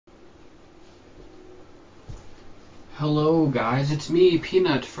Hello guys, it's me,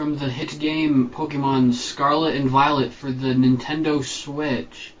 Peanut, from the hit game Pokémon Scarlet and Violet for the Nintendo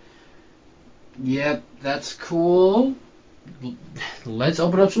Switch. Yep, that's cool. Let's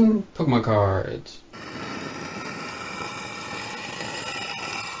open up some Pokémon cards.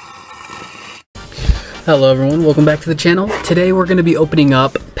 Hello everyone, welcome back to the channel. Today we're going to be opening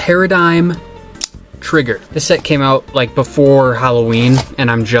up Paradigm Trigger. This set came out like before Halloween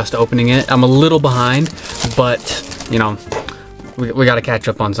and I'm just opening it. I'm a little behind, but you know, we gotta catch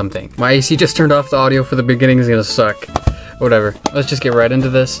up on something. My AC just turned off, the audio for the beginning is gonna suck. Whatever, let's just get right into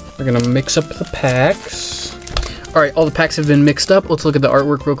this. We're gonna mix up the packs. Alright, all the packs have been mixed up. Let's look at the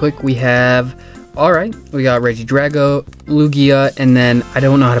artwork real quick. We have, alright, we got Regidrago, Lugia, and then, I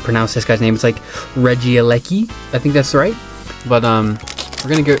don't know how to pronounce this guy's name. It's like Regieleki, I think that's right. But we're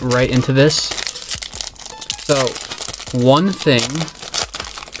gonna get right into this. So, one thing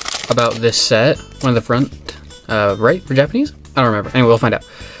about this set, one of the front, right, for Japanese? I don't remember. Anyway, we'll find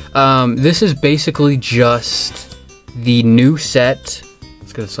out. This is basically just the new set.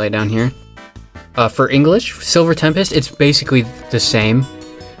 Let's get this light down here. For English, Silver Tempest, it's basically the same,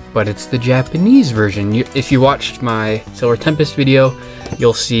 but it's the Japanese version. If you watched my Silver Tempest video,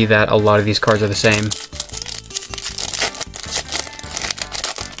 you'll see that a lot of these cards are the same.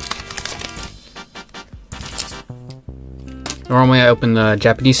 Normally I open the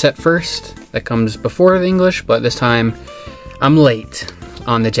Japanese set first. That comes before the English, but this time I'm late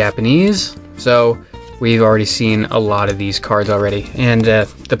on the Japanese. So we've already seen a lot of these cards already, and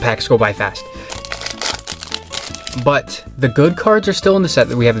the packs go by fast. But the good cards are still in the set.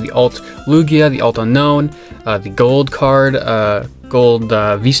 We have the Alt Lugia, the Alt Unknown, the Gold card, Gold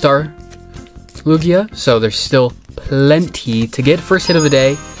V-Star Lugia. So there's still plenty to get. First hit of the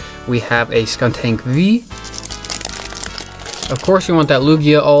day, we have a Skuntank V. Of course, you want that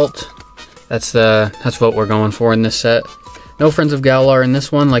Lugia alt. That's what we're going for in this set. No Friends of Galar in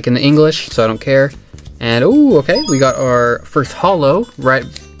this one, like in the English, so I don't care. And ooh, okay, we got our first holo right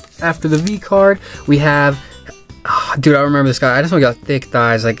after the V card. We have, dude, I remember this guy. I just got thick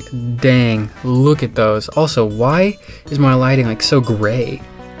thighs. Like, dang, look at those. Also, why is my lighting like so gray?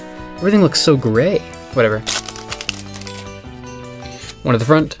 Everything looks so gray. Whatever. One at the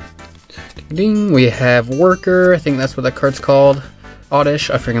front. Ding, we have Worker, I think that's what that card's called. Oddish,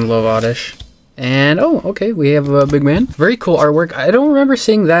 I freaking love Oddish. And, oh, okay, we have a Big Man. Very cool artwork. I don't remember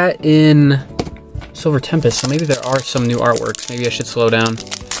seeing that in Silver Tempest, so maybe there are some new artworks. Maybe I should slow down.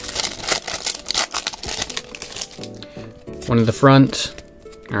 One in the front.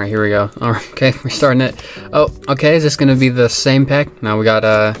 Alright, here we go. Okay, we're starting it. Oh, okay, is this going to be the same pack? No, we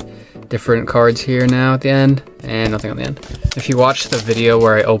got different cards here now at the end, and nothing on the end. If you watched the video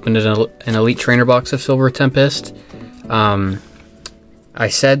where I opened an Elite Trainer box of Silver Tempest, I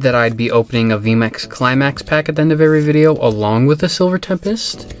said that I'd be opening a VMAX Climax pack at the end of every video, along with the Silver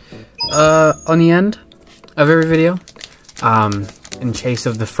Tempest on the end of every video, in chase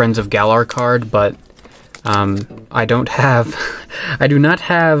of the Friends of Galar card, but I do not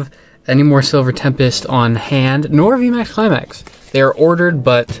have any more Silver Tempest on hand, nor VMAX Climax. They are ordered,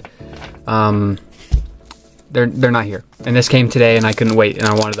 but they're not here. And this came today and I couldn't wait and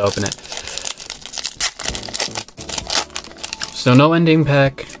I wanted to open it. So no ending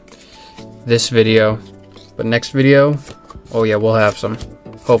pack this video, but next video, oh yeah, we'll have some.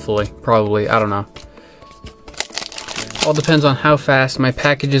 Hopefully, probably, I don't know. All depends on how fast my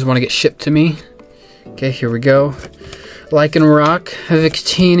packages want to get shipped to me. Okay, here we go. Lycanroc,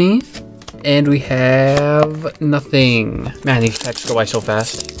 Victini, and we have nothing. Man, these packs go by so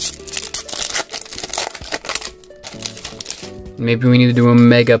fast. Maybe we need to do a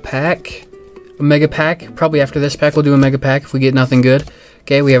mega pack. A mega pack. Probably after this pack we'll do a mega pack if we get nothing good.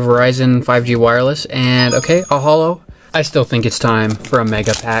 Okay, we have Verizon 5G wireless, and okay, a holo. I still think it's time for a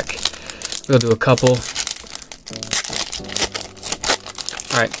mega pack. We'll do a couple.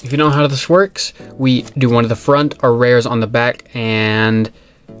 Alright, if you don't know how this works, we do one at the front, our rares on the back, and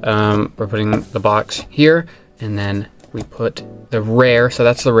we're putting the box here, and then we put the rare, so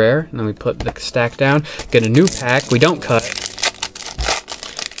that's the rare, and then we put the stack down, get a new pack, we don't cut.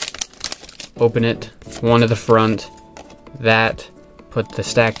 Open it, one at the front, that, put the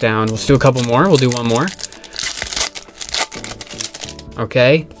stack down. Let's do a couple more, we'll do one more.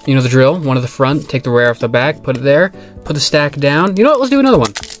 Okay, you know the drill, one at the front, take the rare off the back, put it there, put the stack down. You know what, let's do another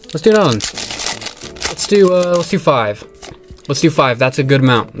one. Let's do another one. Let's do 5. Let's do 5, that's a good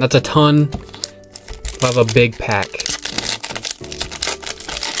amount. That's a ton. We'll have a big pack.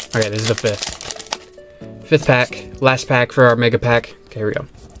 Okay, this is the 5th. 5th pack, last pack for our mega pack. Okay, here we go.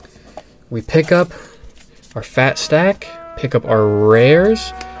 We pick up our fat stack, pick up our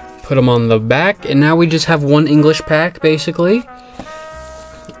rares, put them on the back, and now we just have one English pack, basically.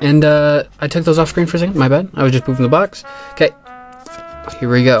 And I took those off screen for a second, my bad. I was just moving the box. Okay, here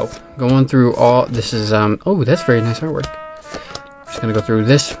we go. Going through all, this is, oh, that's very nice artwork. Just gonna go through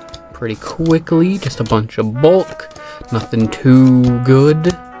this pretty quickly, just a bunch of bulk. Nothing too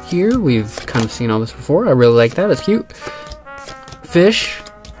good here. We've kind of seen all this before. I really like that, that's cute. Fish,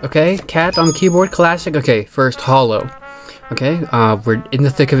 okay, cat on the keyboard, classic. Okay, first holo. Okay, we're in the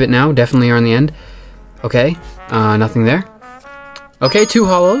thick of it now, definitely are on the end. Okay, nothing there. Okay, 2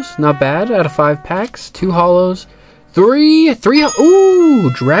 holos, not bad, out of 5 packs. 2 holos, 3, ooh,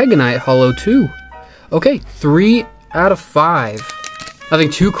 Dragonite holo 2. Okay, 3 out of 5. Nothing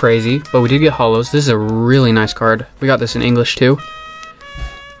too crazy, but we did get holos. This is a really nice card. We got this in English too.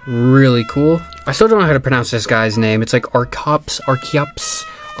 Really cool. I still don't know how to pronounce this guy's name. It's like Archops,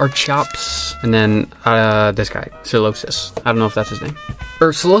 and then this guy, Solosis. I don't know if that's his name.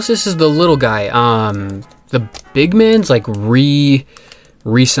 Or Solosis is the little guy. The big man's like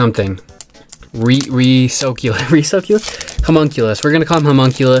something. Resoculus? Homunculus. We're gonna call him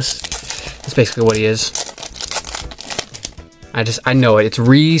Homunculus. That's basically what he is. I know it. It's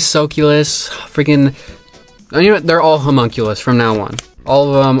Resoculus. Freaking. You know what? They're all Homunculus from now on.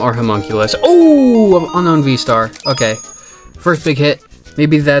 All of them are Homunculus. Oh! Unknown V-Star. Okay. First big hit.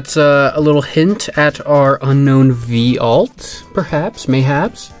 Maybe that's a little hint at our unknown V-Alt. Perhaps.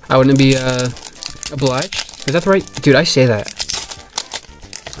 Mayhaps. I wouldn't be obliged. Is that the right? Dude, I say that.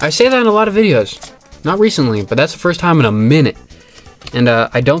 I say that in a lot of videos. Not recently, but that's the first time in a minute. And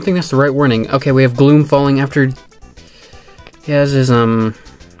I don't think that's the right wording. Okay, we have Gloom falling after he has his, you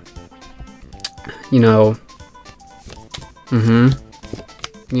know. You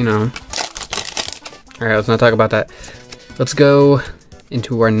know. Alright, let's not talk about that. Let's go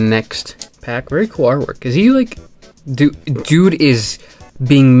into our next pack. Very cool artwork. Is he like... Dude is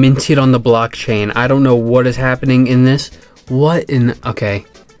being minted on the blockchain. I don't know what is happening in this. What in... Okay.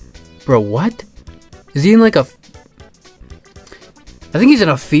 Bro, what? Is he in like a... I think he's in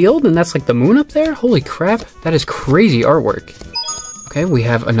a field and that's like the moon up there? Holy crap. That is crazy artwork. Okay, we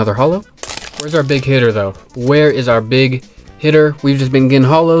have another holo. Where's our big hitter though? Where is our big hitter? We've just been getting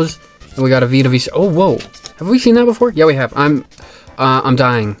holos. And we got a V to V. Oh, whoa. Have we seen that before? Yeah, we have. I'm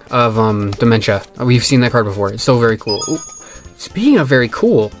dying of dementia. We've seen that card before. It's so very cool. Ooh. Speaking of very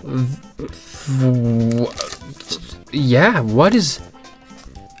cool, yeah, what is...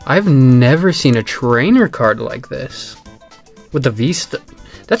 I've never seen a trainer card like this. With the V...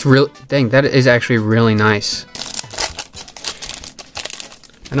 That's real... Dang, that is actually really nice.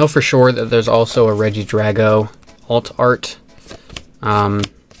 I know for sure that there's also a Regidrago alt art. That'd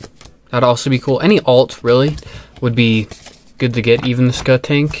also be cool. Any alt, really, would be good to get. Even the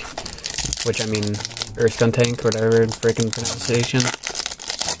Skuntank, which I mean, or Skuntank, whatever freaking pronunciation.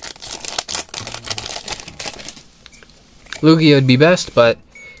 Lugia would be best, but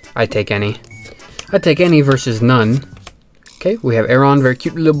I'd take any. I'd take any versus none. Okay, we have Aeron, very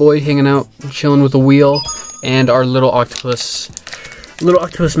cute little boy, hanging out, chilling with the wheel, and our little octopus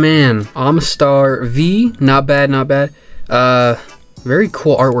man. Amistar V, not bad, not bad. Very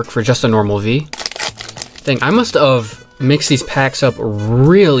cool artwork for just a normal V. Dang, I must have mixed these packs up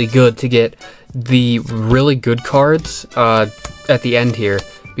really good to get the really good cards at the end here.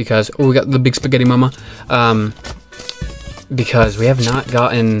 Because, oh, we got the big spaghetti mama. Because we have not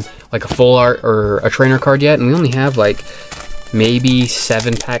gotten like a full art or a trainer card yet. And we only have like maybe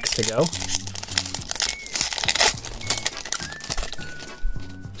 7 packs to go.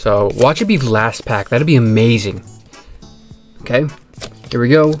 So watch it be last pack. That'd be amazing. Okay. Here we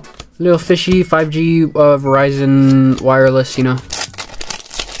go. Little fishy 5G Verizon wireless, you know.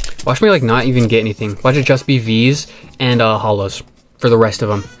 Watch me like not even get anything. Watch it just be V's and holos for the rest of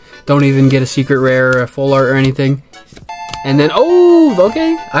them. Don't even get a secret rare or a full art or anything. And then, oh,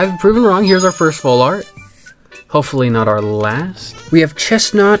 okay. I've proven wrong. Here's our first full art. Hopefully not our last. We have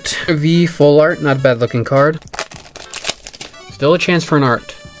Chestnut V full art. Not a bad looking card. Still a chance for an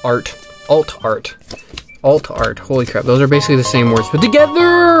alt art. Alt art. Holy crap. Those are basically the same words put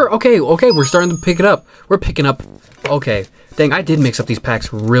together. Okay, we're starting to pick it up. We're picking up. Okay. Dang, I did mix up these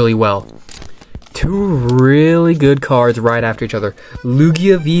packs really well. 2 really good cards right after each other.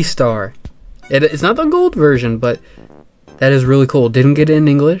 Lugia V-Star. It's not the gold version, but that is really cool. Didn't get it in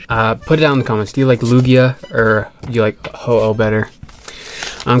English. Put it down in the comments. Do you like Lugia or do you like Ho-Oh better?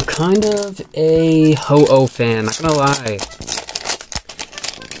 I'm kind of a Ho-Oh fan, not gonna lie.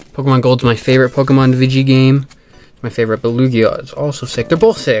 Pokemon Gold's my favorite Pokemon VG game. My favorite, but Lugia is also sick. They're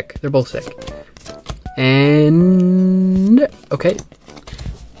both sick. They're both sick. And... okay.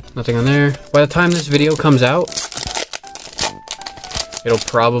 Nothing on there. By the time this video comes out, It'll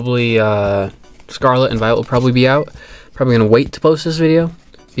probably, Scarlet and Violet will probably be out. Probably gonna wait to post this video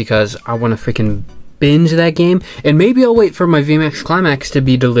because I want to freaking binge that game. And maybe I'll wait for my VMAX Climax to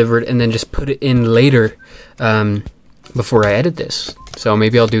be delivered and then just put it in later before I edit this. So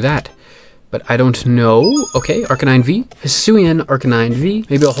maybe I'll do that. But I don't know. Okay, Arcanine V. Hisuian Arcanine V.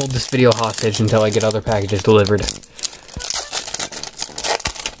 Maybe I'll hold this video hostage until I get other packages delivered.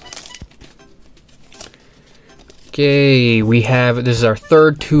 Okay, we have, this is our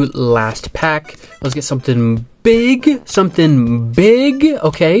third to last pack. Let's get something big. Okay,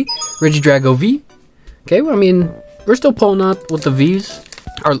 Regidrago V. Okay, well, I mean, we're still pulling up with the Vs.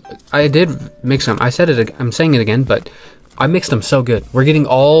 I did mix them. I'm saying it again, but I mixed them so good. We're getting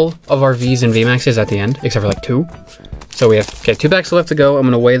all of our Vs and VMAXs at the end, except for like 2. So we have, okay, 2 packs left to go. I'm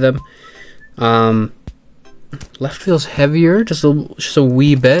gonna weigh them. Left feels heavier, just a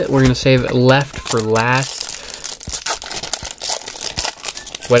wee bit. We're gonna save left for last.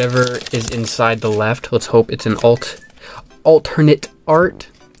 Whatever is inside the left, let's hope it's an alternate art.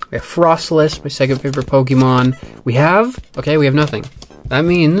 We have Frostless, my second favorite Pokemon. We have nothing. That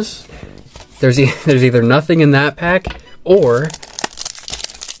means there's either nothing in that pack or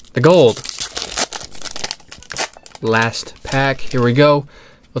the gold. Last pack, here we go.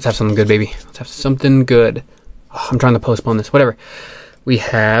 Let's have something good, baby. Let's have something good. Oh, I'm trying to postpone this, whatever. We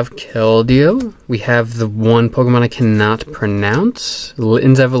have Keldeo. We have the one Pokemon I cannot pronounce.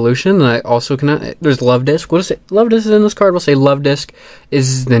 Lin's Evolution. And I also cannot. There's Luvdisc. What is it? Luvdisc is in this card. We'll say Luvdisc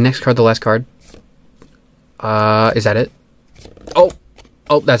is the next card, the last card. Is that it? Oh,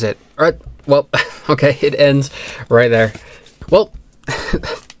 that's it. All right. Well, okay. It ends right there. Well,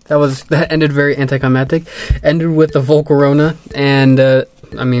 that ended very anticlimactic. Ended with the Volcarona, and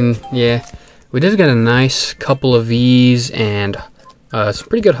I mean, yeah, we did get a nice couple of V's and. Some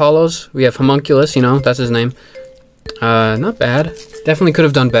pretty good holos. We have Homunculus, you know, that's his name. Not bad. Definitely could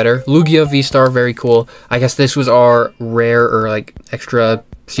have done better. Lugia V-Star, very cool. I guess this was our rare, or like extra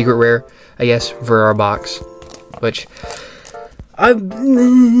secret rare, I guess, for our box. Which, but I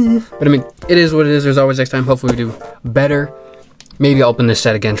mean, it is what it is. There's always next time. Hopefully we do better. Maybe I'll open this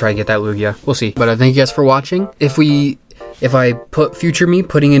set again, try to get that Lugia. We'll see. But thank you guys for watching. If I put future me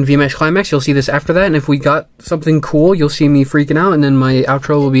putting in VMAX Climax, you'll see this after that. And if we got something cool, you'll see me freaking out. And then my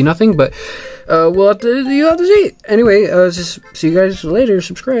outro will be nothing. But you'll have to see. Anyway, just see you guys later.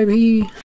 Subscribe.